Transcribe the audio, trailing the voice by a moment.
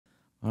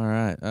All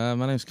right.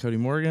 My name's Cody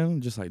Morgan,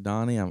 just like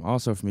Donnie. I'm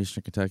also from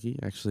Eastern Kentucky,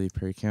 actually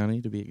Perry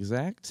County to be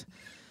exact.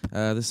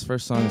 This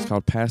first song is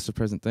called Past or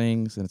Present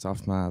Things, and it's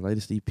off my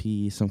latest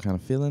EP, Some Kind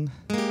of Feeling.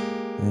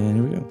 And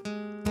here we go.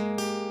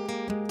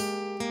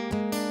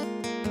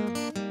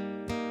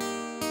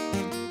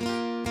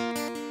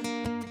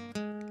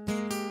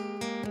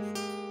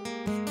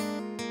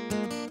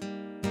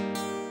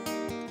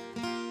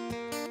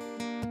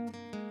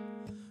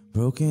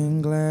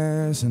 Broken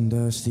glass and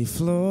dusty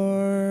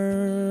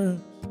floor.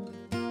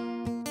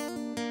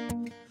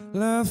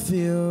 Love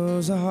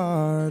fills a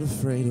heart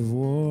afraid of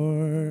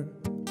war.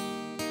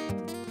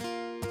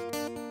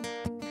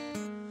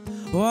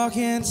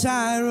 Walking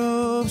tight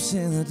ropes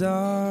in the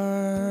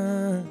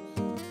dark.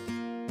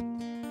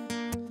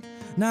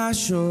 Not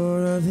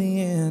sure of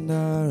the end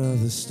or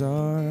of the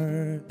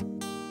start.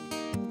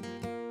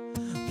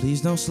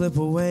 Please don't slip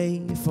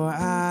away, for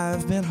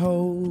I've been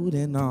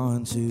holding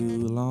on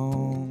too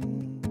long.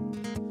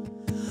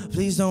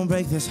 Please don't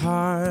break this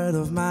heart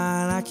of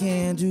mine, I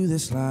can't do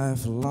this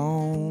life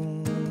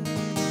alone.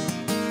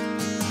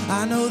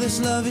 I know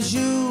this love is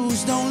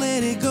used, don't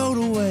let it go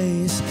to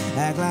waste.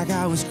 Act like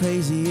I was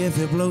crazy if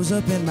it blows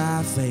up in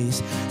my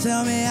face.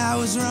 Tell me I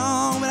was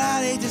wrong, but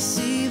I'd hate to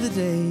see the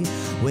day.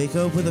 Wake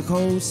up with a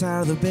cold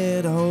side of the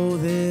bed to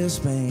hold this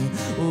pain.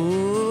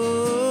 Ooh.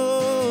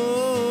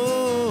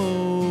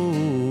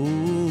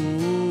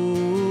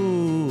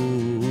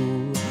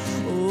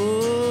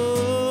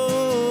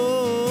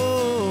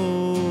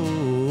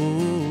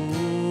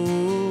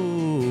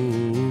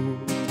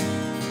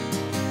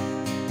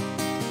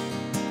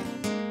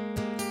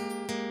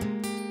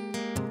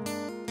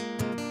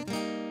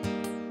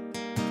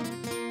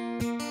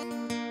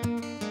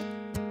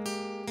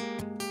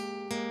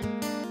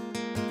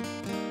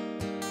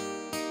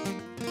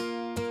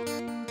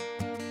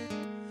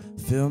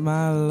 Fill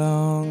my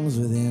lungs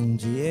with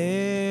empty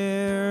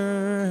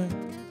air.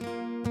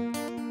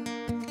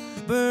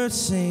 Birds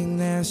sing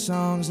their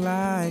songs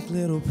like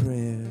little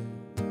prayers.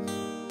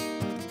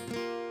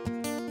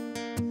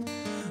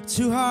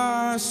 Two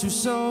hearts, two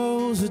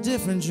souls with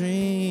different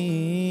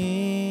dreams.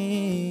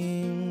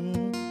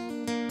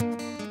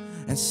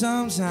 And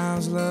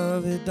sometimes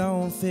love, it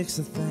don't fix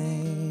a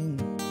thing.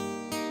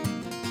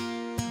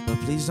 But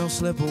please don't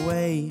slip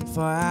away,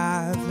 for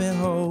I've been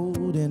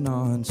holding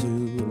on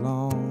too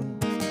long.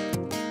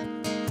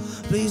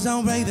 Please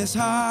don't break this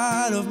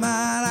heart of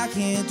mine, I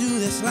can't do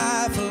this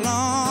life alone.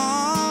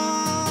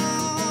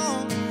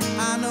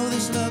 I know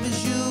this love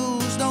is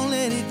used, don't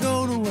let it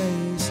go to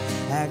waste.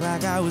 Act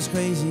like I was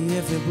crazy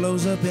if it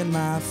blows up in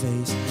my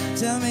face.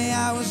 Tell me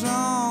I was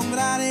wrong, but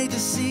I'd hate to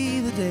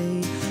see the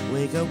day.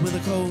 Wake up with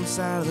a cold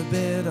side of the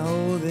bed to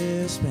hold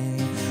this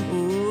pain.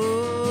 Ooh.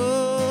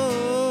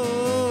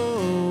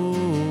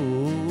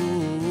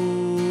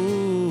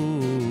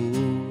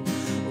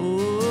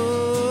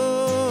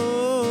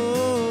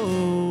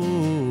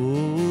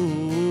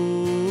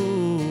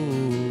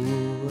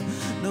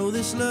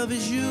 This love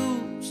is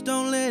used,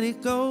 don't let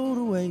it go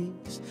to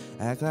waste.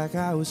 Act like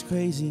I was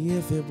crazy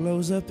if it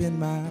blows up in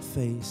my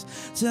face.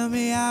 Tell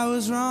me I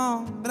was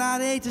wrong, but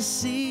I'd hate to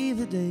see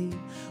the day.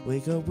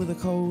 Wake up with a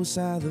cold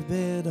side of the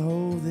bed to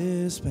hold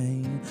this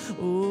pain.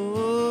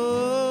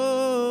 Oh.